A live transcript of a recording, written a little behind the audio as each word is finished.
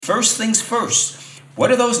First things first. What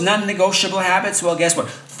are those non-negotiable habits? Well, guess what?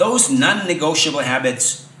 Those non-negotiable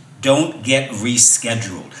habits don't get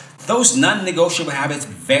rescheduled. Those non-negotiable habits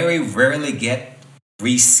very rarely get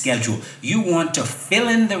rescheduled. You want to fill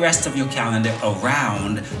in the rest of your calendar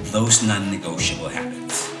around those non-negotiable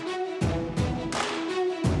habits.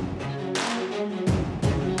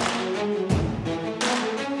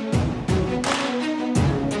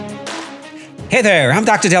 Hey there, I'm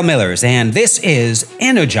Dr. Del Millers, and this is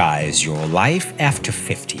Energize Your Life After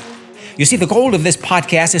 50. You see, the goal of this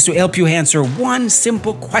podcast is to help you answer one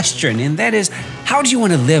simple question, and that is, how do you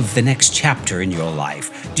want to live the next chapter in your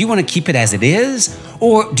life? Do you want to keep it as it is,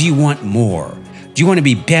 or do you want more? Do you want to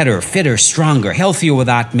be better, fitter, stronger, healthier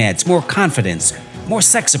without meds, more confidence, more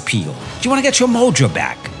sex appeal? Do you want to get your mojo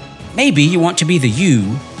back? Maybe you want to be the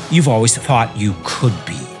you you've always thought you could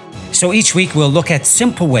be. So each week we'll look at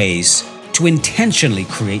simple ways to intentionally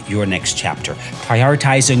create your next chapter,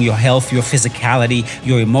 prioritizing your health, your physicality,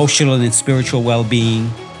 your emotional and spiritual well-being,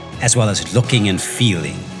 as well as looking and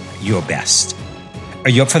feeling your best. Are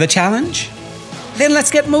you up for the challenge? Then let's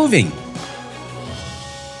get moving.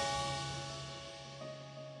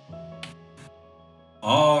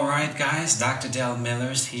 All right, guys, Dr. Del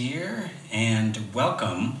Millers here, and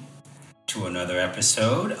welcome to another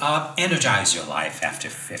episode of Energize Your Life After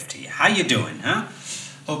 50. How you doing, huh?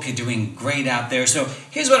 Hope you're doing great out there. So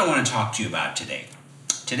here's what I want to talk to you about today.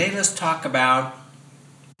 Today, let's talk about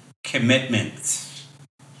commitments.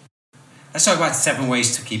 Let's talk about 7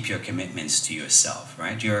 ways to keep your commitments to yourself,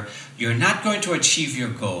 right? You're not going to achieve your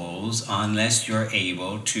goals unless you're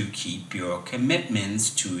able to keep your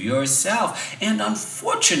commitments to yourself. And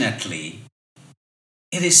unfortunately,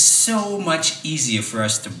 it is so much easier for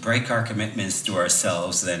us to break our commitments to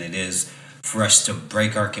ourselves than it is for us to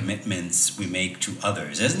break our commitments we make to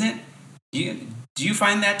others, isn't it? Do you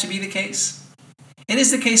find that to be the case? It is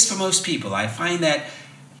the case for most people. I find that,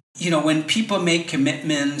 when people make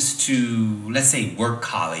commitments to, let's say, work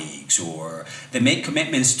colleagues, or they make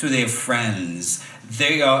commitments to their friends,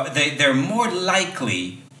 they're more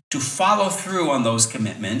likely to follow through on those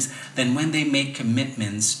commitments than when they make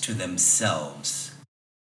commitments to themselves.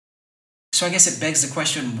 So I guess it begs the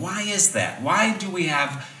question, why is that? Why do we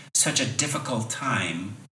have such a difficult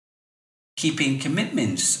time keeping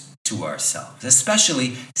commitments to ourselves,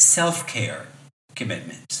 especially self-care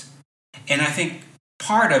commitments? And I think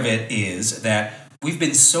part of it is that we've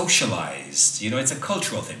been socialized. It's a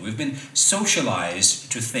cultural thing. We've been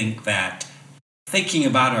socialized to think that thinking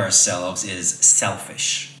about ourselves is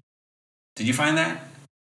selfish. Did you find that?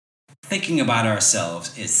 Thinking about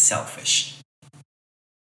ourselves is selfish.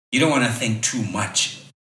 You don't want to think too much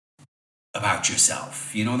about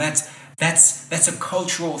yourself. That's a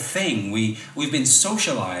cultural thing. We've been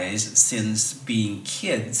socialized since being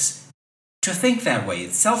kids to think that way.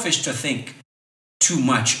 It's selfish to think too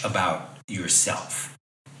much about yourself.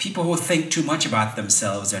 People who think too much about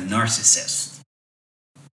themselves are narcissists.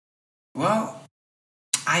 Well,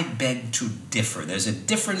 I beg to differ. There's a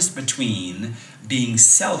difference between being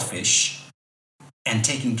selfish and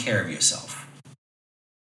taking care of yourself.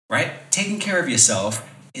 Right? Taking care of yourself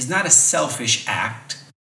is not a selfish act.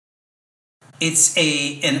 It's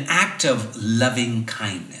an act of loving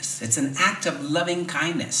kindness. It's an act of loving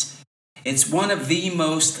kindness. It's one of the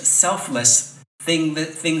most selfless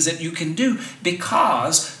things that you can do,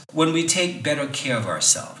 because when we take better care of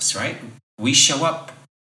ourselves, right, we show up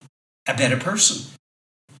a better person.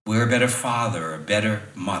 We're a better father, a better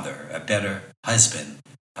mother, a better husband,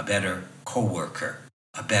 a better coworker,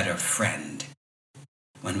 a better friend,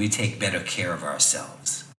 when we take better care of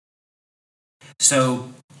ourselves.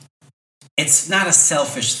 So it's not a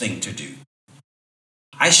selfish thing to do.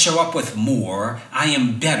 I show up with more. I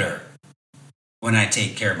am better when I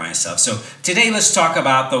take care of myself. So today let's talk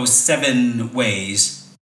about those 7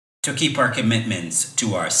 ways to keep our commitments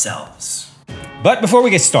to ourselves. But before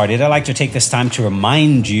we get started, I'd like to take this time to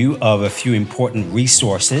remind you of a few important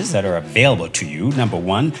resources that are available to you. Number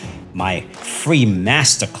 1, my free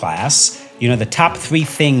masterclass. The top 3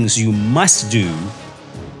 things you must do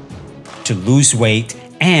to lose weight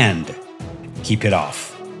and keep it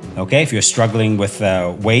off. Okay, if you're struggling with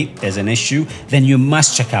weight as an issue, then you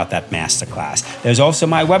must check out that masterclass. There's also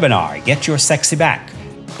my webinar, Get Your Sexy Back.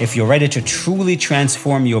 If you're ready to truly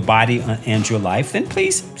transform your body and your life, then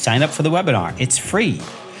please sign up for the webinar. It's free.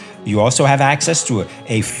 You also have access to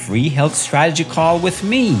a free health strategy call with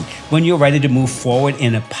me when you're ready to move forward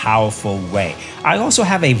in a powerful way. I also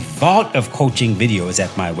have a vault of coaching videos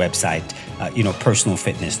at my website,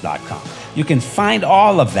 personalfitness.com. You can find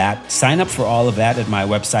all of that, sign up for all of that at my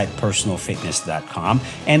website, personalfitness.com.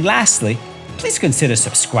 And lastly, please consider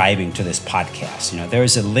subscribing to this podcast. There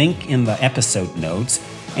is a link in the episode notes.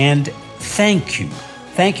 And thank you.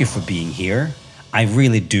 Thank you for being here. I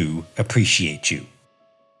really do appreciate you.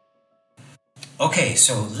 Okay,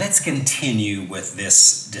 so let's continue with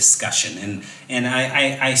this discussion. And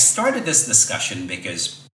I started this discussion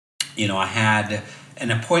because, I had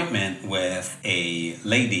an appointment with a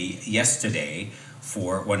lady yesterday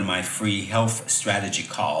for one of my free health strategy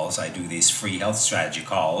calls. I do these free health strategy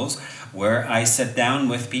calls where I sit down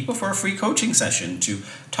with people for a free coaching session to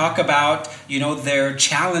talk about, their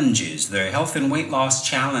challenges, their health and weight loss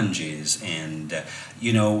challenges, and,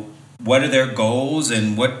 what are their goals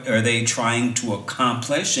and what are they trying to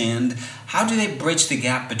accomplish, and how do they bridge the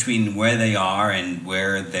gap between where they are and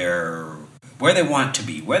where they want to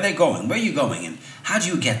be, where they're going, where you're going, and how do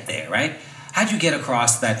you get there, right? How do you get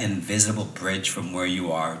across that invisible bridge from where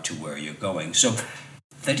you are to where you're going? So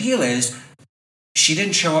the deal is, she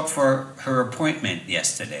didn't show up for her appointment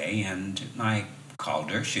yesterday, and I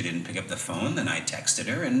called her. She didn't pick up the phone. Then I texted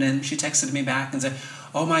her, and then she texted me back and said,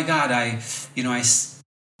 "Oh my God,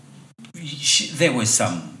 there was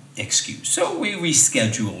some excuse." So we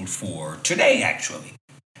rescheduled for today, actually.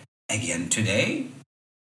 Again today,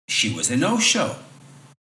 she was a no-show.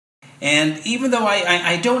 And even though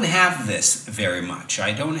I don't have this very much,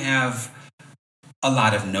 I don't have a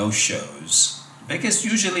lot of no-shows, because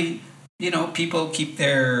usually, people keep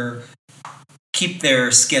their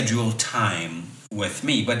scheduled time with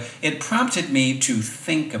me. But it prompted me to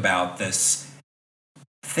think about this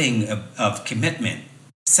thing of commitment,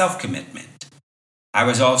 self-commitment. I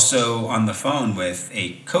was also on the phone with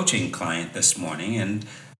a coaching client this morning, and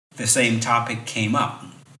the same topic came up.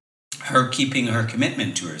 Her keeping her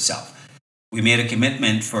commitment to herself. We made a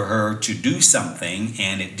commitment for her to do something,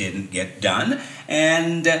 and it didn't get done.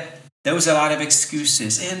 And there was a lot of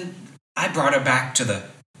excuses. And I brought her back to the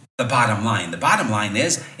bottom line. The bottom line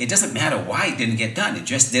is, it doesn't matter why it didn't get done. It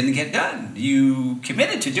just didn't get done. You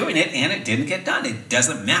committed to doing it, and it didn't get done. It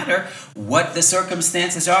doesn't matter what the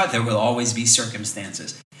circumstances are. There will always be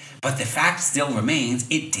circumstances. But the fact still remains,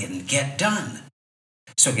 it didn't get done.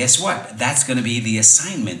 So guess what? That's going to be the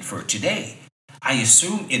assignment for today. I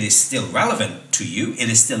assume it is still relevant to you. It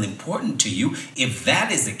is still important to you. If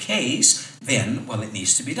that is the case, then, it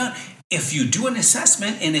needs to be done. If you do an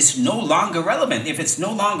assessment and it's no longer relevant, if it's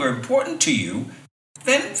no longer important to you,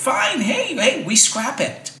 then fine. Hey, we scrap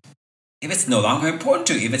it. If it's no longer important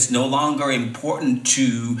to you, if it's no longer important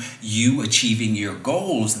to you achieving your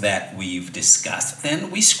goals that we've discussed,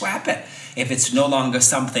 then we scrap it. If it's no longer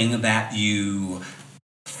something that you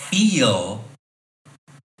feel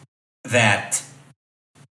that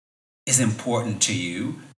is important to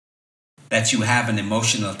you, that you have an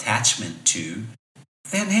emotional attachment to,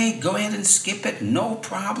 then hey, go ahead and skip it, no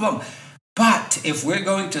problem. But if we're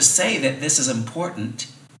going to say that this is important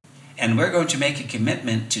and we're going to make a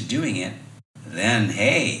commitment to doing it, then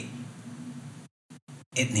hey,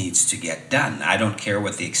 it needs to get done. I don't care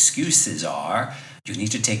what the excuses are. You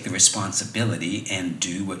need to take the responsibility and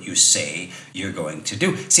do what you say you're going to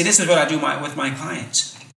do. See, this is what I do with my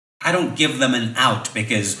clients. I don't give them an out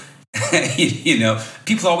because,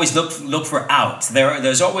 people always look for outs.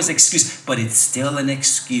 There's always excuse, but it's still an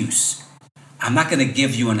excuse. I'm not going to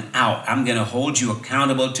give you an out. I'm going to hold you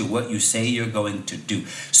accountable to what you say you're going to do.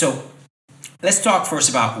 So let's talk first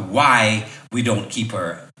about why we don't keep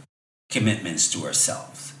our commitments to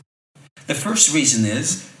ourselves. The first reason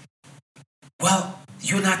is,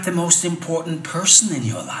 you're not the most important person in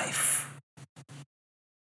your life.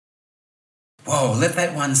 Whoa, let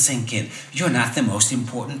that one sink in. You're not the most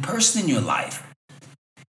important person in your life.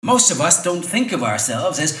 Most of us don't think of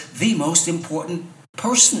ourselves as the most important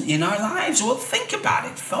person in our lives. Well, think about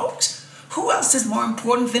it, folks. Who else is more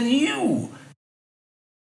important than you?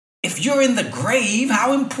 If you're in the grave,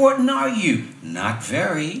 how important are you? Not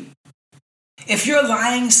very. If you're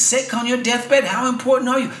lying sick on your deathbed, how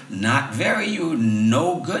important are you? Not very. You're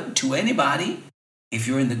no good to anybody if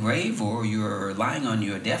you're in the grave or you're lying on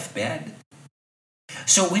your deathbed.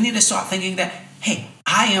 So we need to start thinking that, hey,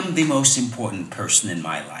 I am the most important person in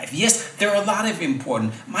my life. Yes, there are a lot of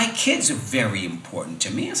important. My kids are very important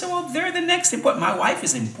to me. I said, they're the next important. My wife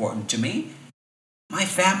is important to me. My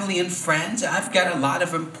family and friends, I've got a lot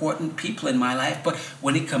of important people in my life. But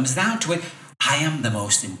when it comes down to it, I am the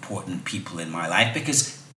most important people in my life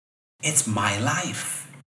because it's my life.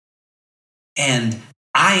 And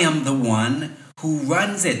I am the one who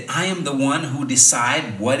runs it. I am the one who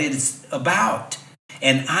decides what it's about.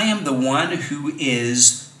 And I am the one who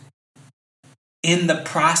is in the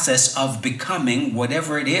process of becoming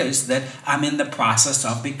whatever it is that I'm in the process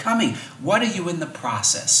of becoming. What are you in the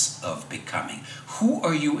process of becoming? Who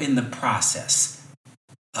are you in the process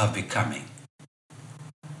of becoming?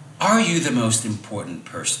 Are you the most important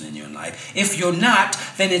person in your life? If you're not,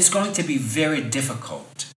 then it's going to be very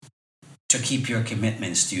difficult to keep your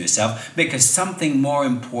commitments to yourself because something more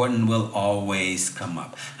important will always come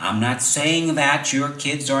up. I'm not saying that your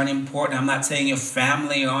kids aren't important. I'm not saying your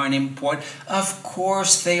family aren't important. Of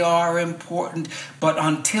course they are important. But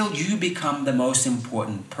until you become the most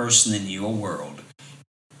important person in your world,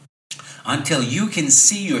 until you can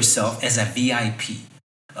see yourself as a VIP,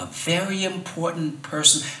 a very important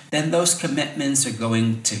person, then those commitments are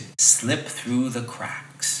going to slip through the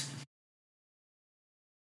cracks.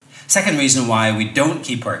 Second reason why we don't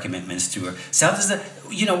keep our commitments to ourselves is that,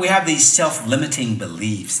 we have these self-limiting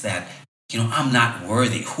beliefs that, I'm not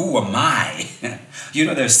worthy. Who am I?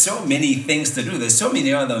 There's so many things to do. There's so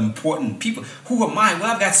many other important people. Who am I? Well,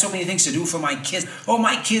 I've got so many things to do for my kids. Oh,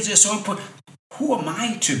 my kids are so important. Who am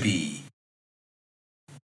I to be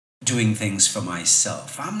doing things for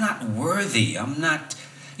myself? I'm not worthy. I'm not,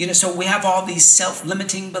 so we have all these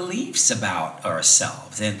self-limiting beliefs about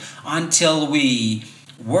ourselves. And until we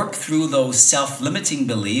work through those self-limiting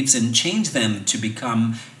beliefs and change them to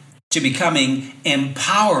becoming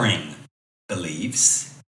empowering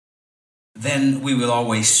beliefs, then we will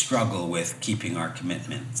always struggle with keeping our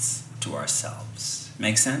commitments to ourselves.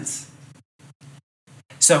 Make sense?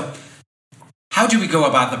 So, how do we go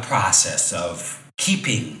about the process of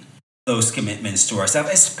keeping those commitments to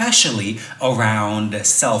ourselves, especially around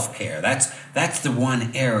self-care? That's the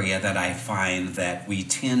one area that I find that we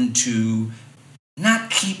tend to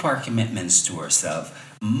not keep our commitments to ourselves,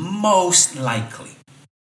 most likely.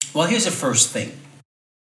 Well, here's the first thing.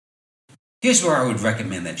 Here's where I would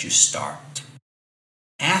recommend that you start.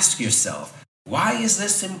 Ask yourself, why is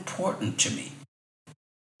this important to me?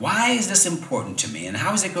 Why is this important to me, and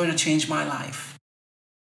how is it going to change my life?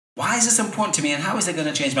 Why is this important to me, and how is it going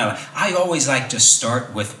to change my life? I always like to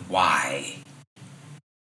start with why.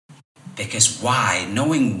 Because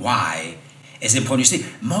knowing why, is important. You see,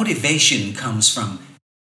 motivation comes from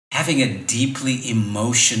having a deeply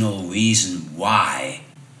emotional reason why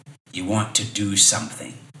you want to do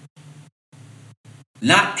something.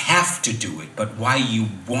 Not have to do it, but why you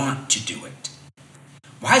want to do it.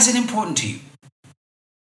 Why is it important to you?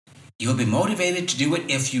 You'll be motivated to do it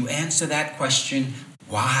if you answer that question,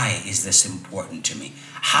 why is this important to me?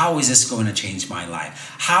 How is this going to change my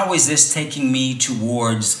life? How is this taking me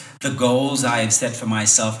towards the goals I have set for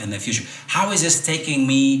myself in the future? How is this taking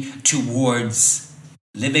me towards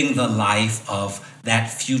living the life of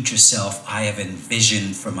that future self I have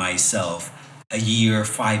envisioned for myself a year,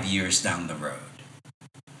 5 years down the road?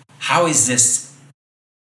 How is this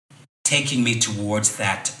taking me towards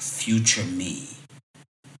that future me?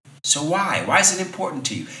 So why? Why is it important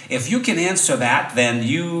to you? If you can answer that, then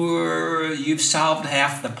you've solved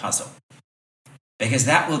half the puzzle. Because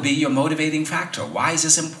that will be your motivating factor. Why is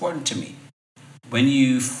this important to me? When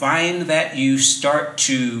you find that you start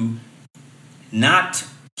to not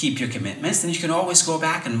keep your commitments, then you can always go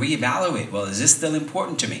back and reevaluate. Well, is this still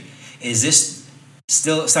important to me? Is this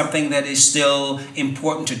still something that is still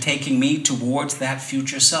important to taking me towards that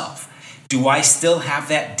future self? Do I still have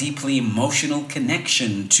that deeply emotional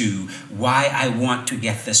connection to why I want to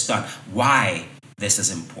get this done? Why this is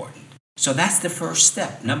important? So that's the first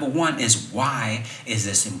step. Number one is, why is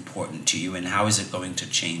this important to you and how is it going to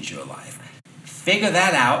change your life? Figure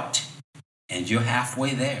that out and you're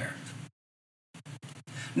halfway there.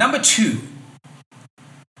 Number two,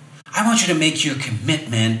 I want you to make your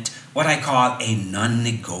commitment what I call a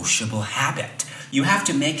non-negotiable habit. You have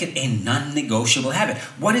to make it a non-negotiable habit.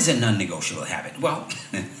 What is a non-negotiable habit? Well,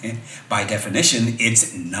 by definition,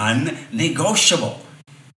 it's non-negotiable.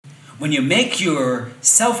 When you make your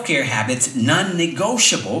self-care habits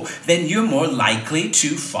non-negotiable, then you're more likely to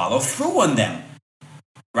follow through on them,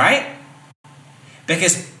 right?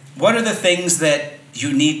 Because what are the things that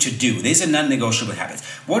you need to do? These are non-negotiable habits.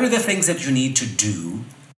 What are the things that you need to do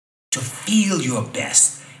to feel your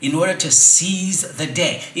best, in order to seize the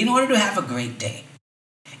day, in order to have a great day,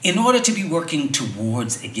 in order to be working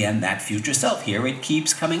towards, again, that future self? Here it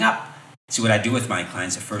keeps coming up. See, what I do with my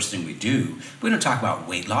clients, the first thing we don't talk about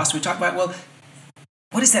weight loss. We talk about, well,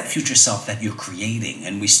 what is that future self that you're creating?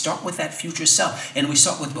 And we start with that future self. And we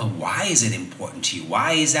start with, well, why is it important to you?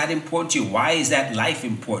 Why is that important to you? Why is that life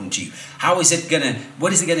important to you? What is it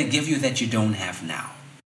going to give you that you don't have now?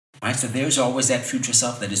 Right? So there's always that future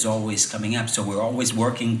self that is always coming up. So we're always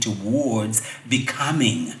working towards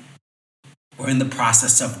becoming We're in the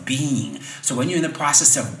process of being. So when you're in the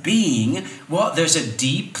process of being, well, there's a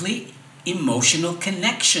deeply emotional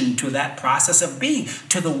connection to that process of being,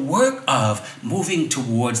 to the work of moving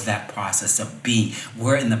towards that process of being.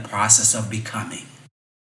 We're in the process of becoming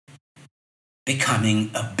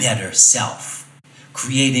a better self,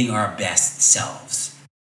 creating our best selves.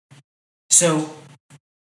 So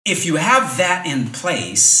if you have that in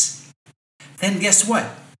place, then guess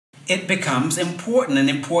what? It becomes important. An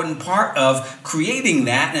important part of creating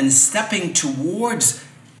that and stepping towards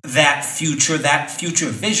that future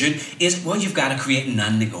vision is, well, you've got to create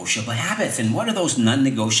non-negotiable habits. And what are those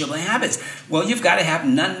non-negotiable habits? Well, you've got to have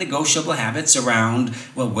non-negotiable habits around,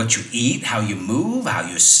 well, what you eat, how you move, how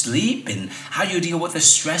you sleep, and how you deal with the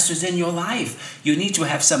stressors in your life. You need to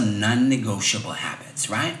have some non-negotiable habits,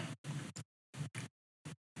 right?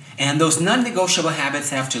 And those non-negotiable habits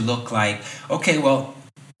have to look like, okay, well,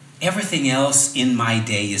 everything else in my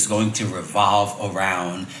day is going to revolve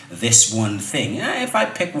around this one thing. If I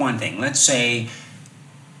pick one thing, let's say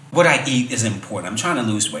what I eat is important. I'm trying to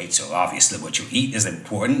lose weight, so obviously what you eat is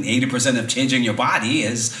important. 80% of changing your body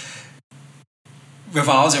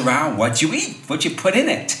revolves around what you eat, what you put in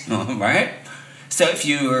it, right? So if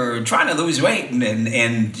you're trying to lose weight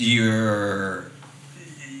and you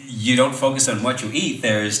don't focus on what you eat,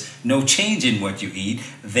 there's no change in what you eat,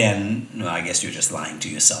 then I guess you're just lying to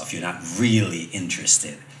yourself. You're not really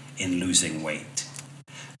interested in losing weight.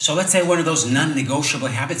 So let's say one of those non-negotiable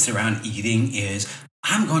habits around eating is,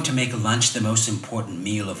 I'm going to make lunch the most important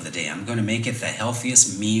meal of the day. I'm going to make it the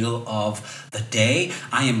healthiest meal of the day.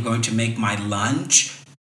 I am going to make my lunch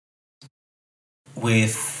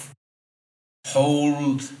with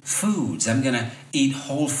whole foods. I'm going to eat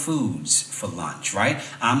whole foods for lunch, right?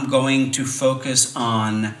 I'm going to focus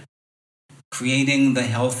on creating the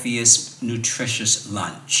healthiest, nutritious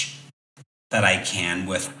lunch that I can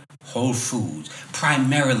with whole foods,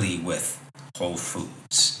 primarily with whole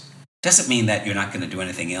foods. Doesn't mean that you're not going to do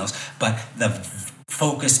anything else, but the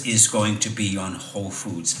focus is going to be on whole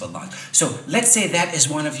foods for lunch. So let's say that is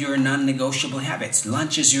one of your non-negotiable habits.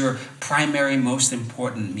 Lunch is your primary, most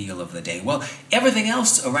important meal of the day. Well, everything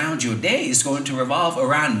else around your day is going to revolve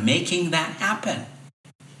around making that happen.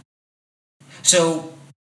 So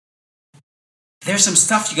there's some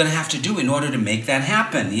stuff you're going to have to do in order to make that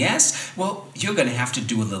happen, yes? Well, you're going to have to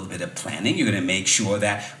do a little bit of planning. You're going to make sure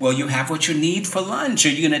that, well, you have what you need for lunch. Are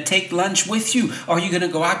you going to take lunch with you? Or are you going to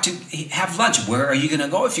go out to have lunch? Where are you going to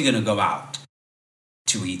go if you're going to go out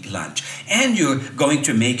to eat lunch? And you're going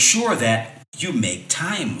to make sure that you make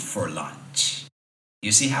time for lunch.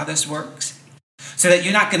 You see how this works? So that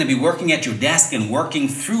you're not going to be working at your desk and working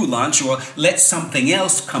through lunch, or let something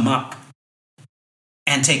else come up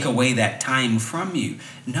and take away that time from you.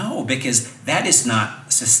 No, because that is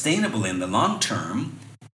not sustainable in the long term.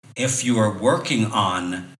 If you are working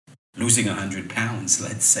on losing 100 pounds,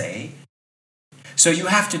 let's say. So you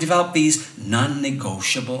have to develop these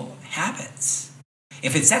non-negotiable habits.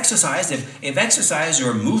 If it's exercise, if exercise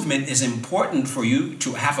or movement is important for you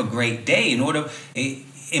to have a great day,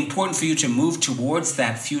 important for you to move towards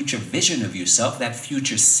that future vision of yourself, that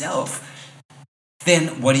future self,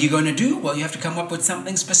 then what are you going to do? Well, you have to come up with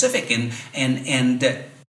something specific and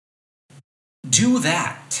do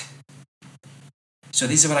that. So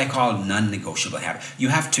these are what I call non-negotiable habits. You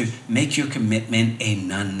have to make your commitment a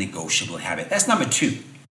non-negotiable habit. That's number 2.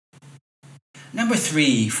 Number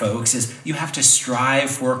 3, folks, is you have to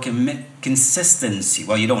strive for consistency.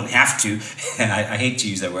 Well, you don't have to. I hate to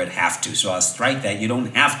use that word have to, so I'll strike that. You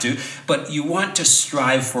don't have to, but you want to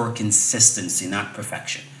strive for consistency, not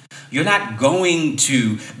perfection. You're not going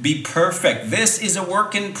to be perfect. This is a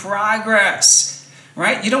work in progress,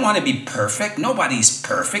 right? You don't want to be perfect. Nobody's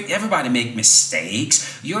perfect. Everybody make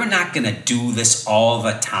mistakes. You're not going to do this all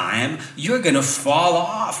the time. You're going to fall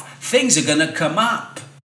off. Things are going to come up.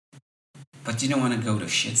 But you don't want to go to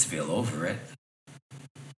Shitsville over it.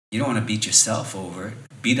 You don't want to beat yourself over it.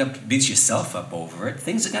 Beat yourself up over it.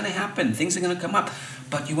 Things are going to happen. Things are going to come up.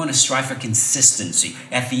 But you want to strive for consistency.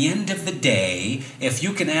 At the end of the day, if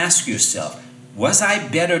you can ask yourself, was I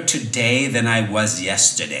better today than I was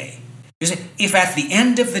yesterday? If at the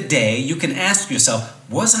end of the day you can ask yourself,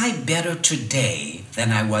 was I better today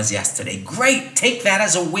than I was yesterday? Great. Take that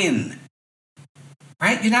as a win.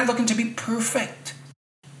 Right? You're not looking to be perfect.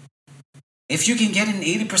 If you can get in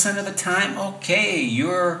 80% of the time, okay,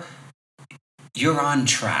 you're on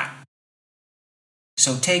track.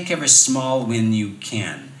 So take every small win you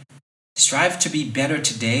can. Strive to be better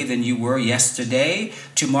today than you were yesterday.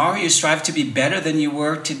 Tomorrow you strive to be better than you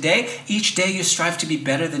were today. Each day you strive to be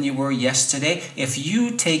better than you were yesterday. If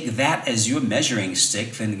you take that as your measuring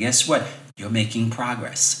stick, then guess what? you're making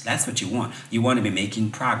progress. That's what you want. You want to be making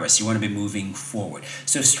progress. You want to be moving forward.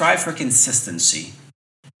 So strive for consistency,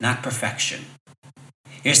 not perfection.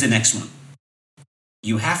 Here's the next one.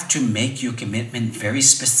 You have to make your commitment very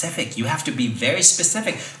specific. You have to be very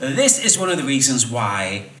specific. This is one of the reasons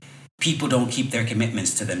why people don't keep their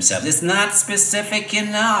commitments to themselves. It's not specific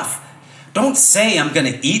enough. Don't say, I'm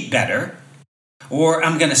going to eat better, or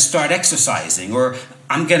I'm going to start exercising, or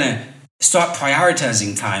I'm going to start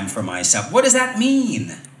prioritizing time for myself. What does that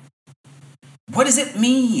mean? What does it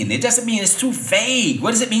mean? It doesn't mean, it's too vague.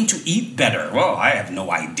 What does it mean to eat better? Well, I have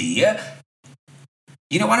no idea.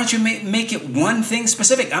 You know, why don't you make it one thing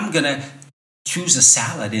specific? I'm going to choose a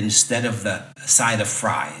salad instead of the side of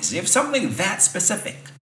fries. If something that specific.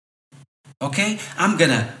 Okay? I'm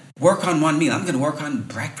going to work on one meal. I'm going to work on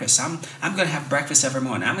breakfast. I'm going to have breakfast every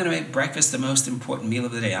morning. I'm going to make breakfast the most important meal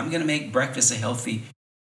of the day. I'm going to make breakfast a healthy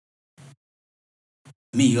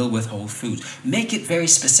meal with whole foods. Make it very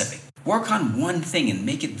specific. Work on one thing and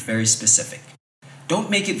make it very specific. Don't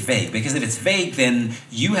make it vague, because if it's vague, then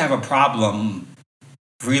you have a problem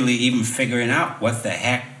really even figuring out what the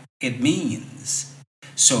heck it means.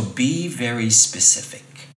 So be very specific.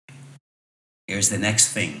 Here's the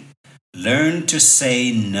next thing. Learn to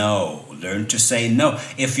say no. Learn to say no.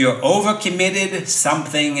 If you're overcommitted,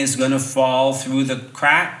 something is going to fall through the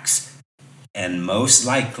cracks, and most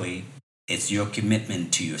likely it's your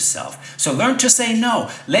commitment to yourself. So learn to say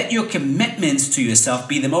no. Let your commitments to yourself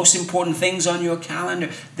be the most important things on your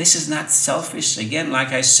calendar. This is not selfish. Again, like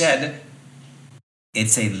I said,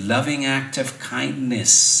 it's a loving act of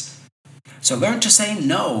kindness. So learn to say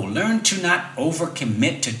no. Learn to not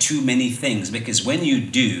overcommit to too many things, because when you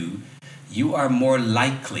do, you are more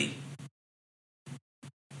likely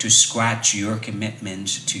to scratch your commitment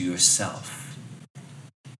to yourself.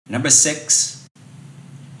 Number 6,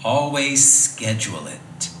 always schedule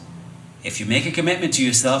it. If you make a commitment to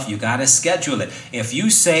yourself, you got to schedule it. If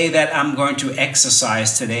you say that I'm going to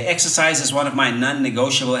exercise today, exercise is one of my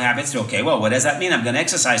non-negotiable habits. Okay, well, what does that mean? I'm going to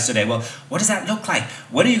exercise today. Well, what does that look like?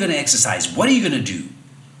 What are you going to exercise? What are you going to do?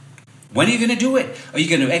 When are you going to do it? Are you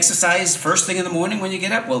going to exercise first thing in the morning when you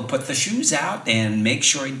get up? Well, put the shoes out and make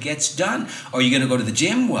sure it gets done. Are you going to go to the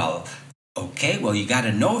gym? Well, okay, well, you got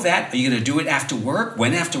to know that. Are you going to do it after work?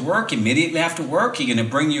 When after work? Immediately after work? Are you going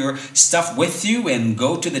to bring your stuff with you and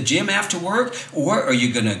go to the gym after work? Or are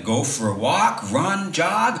you going to go for a walk, run,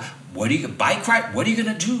 jog? Bike ride? What are you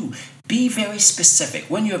going to do? Be very specific.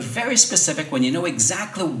 When you're very specific, when you know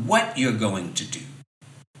exactly what you're going to do,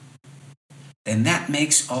 then that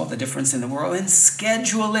makes all the difference in the world. And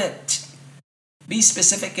schedule it. Be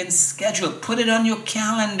specific and schedule it. Put it on your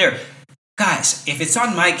calendar. Guys, if it's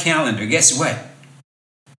on my calendar, guess what?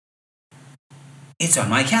 It's on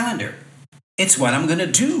my calendar. It's what I'm going to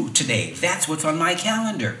do today. That's what's on my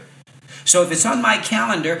calendar. So if it's on my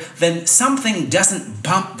calendar, then something doesn't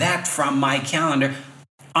bump that from my calendar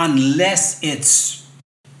unless it's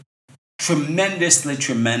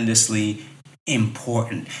tremendously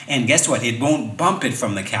important. And guess what? It won't bump it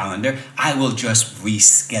from the calendar. I will just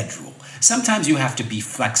reschedule. Sometimes you have to be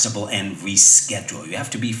flexible and reschedule. You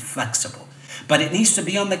have to be flexible. But it needs to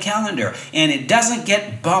be on the calendar. And it doesn't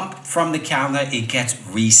get bumped from the calendar. It gets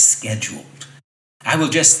rescheduled. I will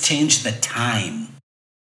just change the time.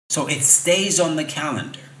 So it stays on the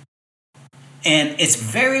calendar. And it's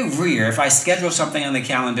very rare, if I schedule something on the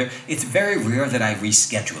calendar, it's very rare that I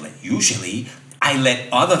reschedule it. Usually, I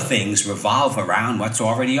let other things revolve around what's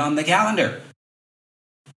already on the calendar.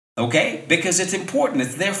 Okay? Because it's important.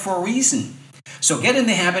 It's there for a reason. So get in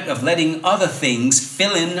the habit of letting other things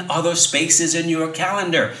fill in other spaces in your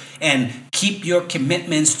calendar and keep your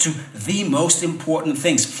commitments to the most important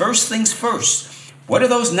things. First things first. What are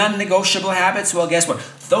those non-negotiable habits? Well, guess what?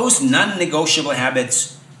 Those non-negotiable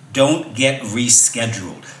habits don't get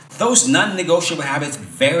rescheduled. Those non-negotiable habits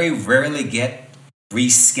very rarely get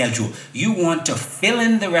rescheduled. You want to fill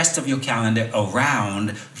in the rest of your calendar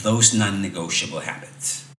around those non-negotiable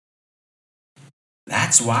habits.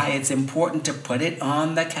 That's why it's important to put it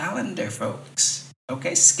on the calendar, folks.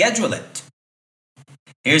 Okay, schedule it.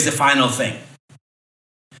 Here's the final thing.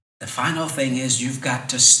 The final thing is you've got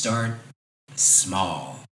to start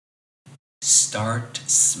small. Start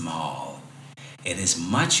small. It is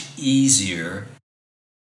much easier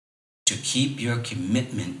to keep your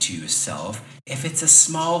commitment to yourself if it's a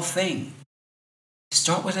small thing.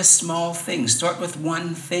 Start with a small thing. Start with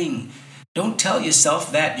one thing. Don't tell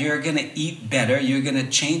yourself that you're going to eat better. You're going to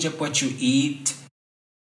change up what you eat.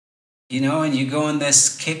 And you go on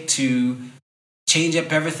this kick to change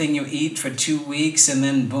up everything you eat for 2 weeks, and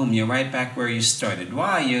then boom, you're right back where you started.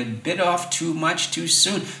 Why? You bit off too much too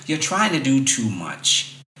soon. You're trying to do too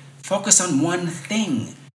much. Focus on one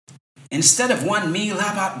thing. Instead of one meal,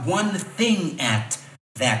 how about one thing at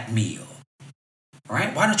that meal? All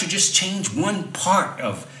right? Why don't you just change one part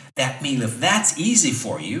of that meal if that's easy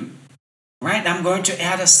for you? Right? I'm going to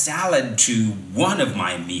add a salad to one of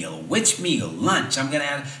my meal. Which meal? Lunch. I'm going to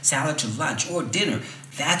add a salad to lunch or dinner.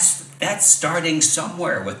 That's starting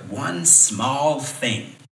somewhere with one small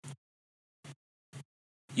thing.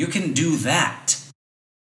 You can do that.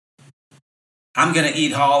 I'm going to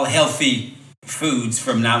eat all healthy foods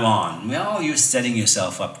from now on. Well, you're setting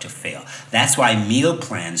yourself up to fail. That's why meal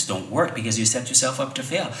plans don't work, because you set yourself up to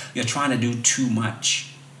fail. You're trying to do too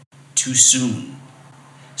much, too soon.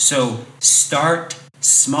 So start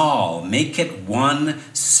small. Make it one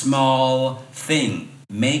small thing.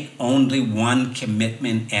 Make only one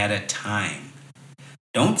commitment at a time.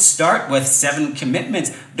 Don't start with 7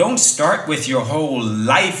 commitments. Don't start with your whole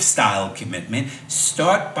lifestyle commitment.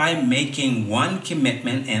 Start by making one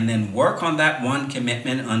commitment and then work on that one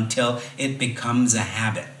commitment until it becomes a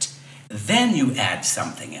habit. Then you add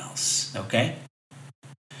something else, okay?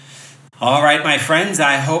 All right, my friends,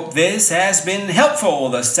 I hope this has been helpful.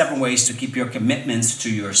 The 7 ways to keep your commitments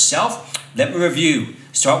to yourself. Let me review.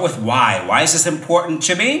 Start with why. Why is this important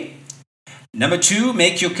to me? Number 2,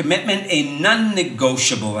 make your commitment a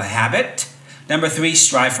non-negotiable habit. Number 3,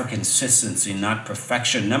 strive for consistency, not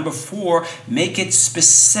perfection. Number 4, make it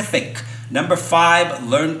specific. Number 5,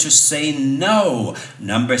 learn to say no.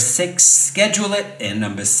 Number 6, schedule it. And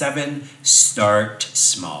number 7, start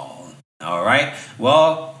small. All right,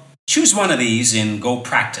 well, choose one of these and go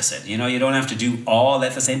practice it. You don't have to do all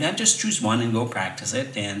at the same time. Just choose one and go practice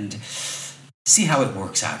it and see how it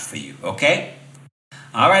works out for you, okay?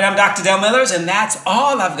 All right, I'm Dr. Del Millers, and that's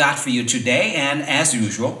all I've got for you today. And as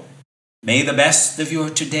usual, may the best of your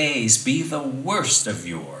todays be the worst of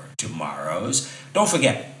your tomorrows. Don't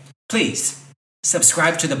forget, please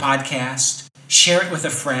subscribe to the podcast, share it with a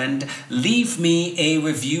friend, leave me a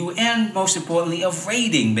review, and most importantly, a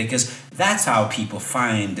rating, because that's how people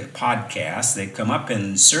find podcasts. They come up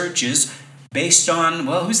in searches based on,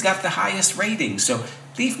 who's got the highest rating. So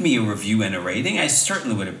leave me a review and a rating. I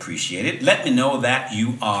certainly would appreciate it. Let me know that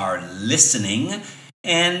you are listening,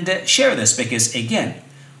 and share this, because again,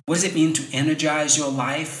 what does it mean to energize your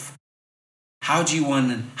life? How do you want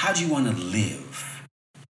to live?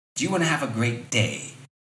 Do you want to have a great day?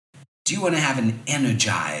 Do you want to have an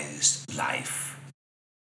energized life?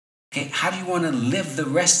 Okay, how do you want to live the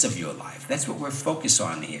rest of your life? That's what we're focused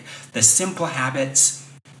on here. The simple habits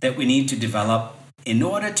that we need to develop in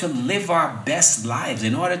order to live our best lives,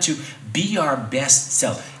 in order to be our best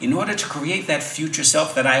self, in order to create that future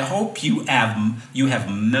self that I hope you have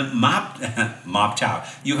mapped out.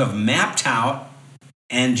 You have mapped out,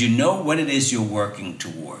 and you know what it is you're working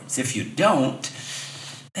towards. If you don't,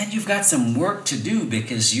 then you've got some work to do,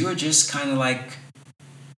 because you're just kind of like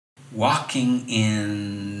walking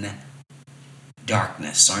in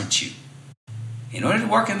darkness, aren't you? In order to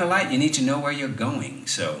work in the light, you need to know where you're going.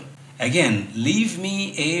 So again, leave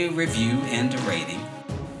me a review and a rating,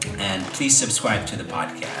 and please subscribe to the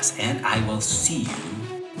podcast, and I will see you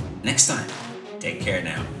next time. Take care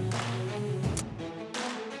now.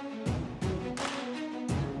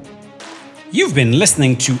 You've been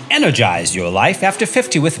listening to Energize Your Life After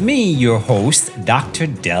 50 with me, your host, Dr.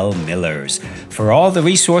 Del Millers. For all the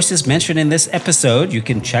resources mentioned in this episode, you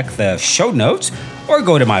can check the show notes or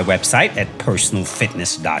go to my website at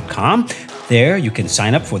personalfitness.com. There, you can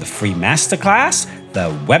sign up for the free masterclass,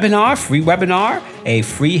 the free webinar, a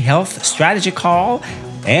free health strategy call,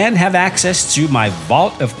 and have access to my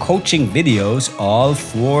vault of coaching videos, all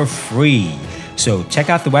for free. So check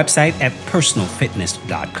out the website at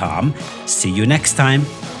personalfitness.com. See you next time.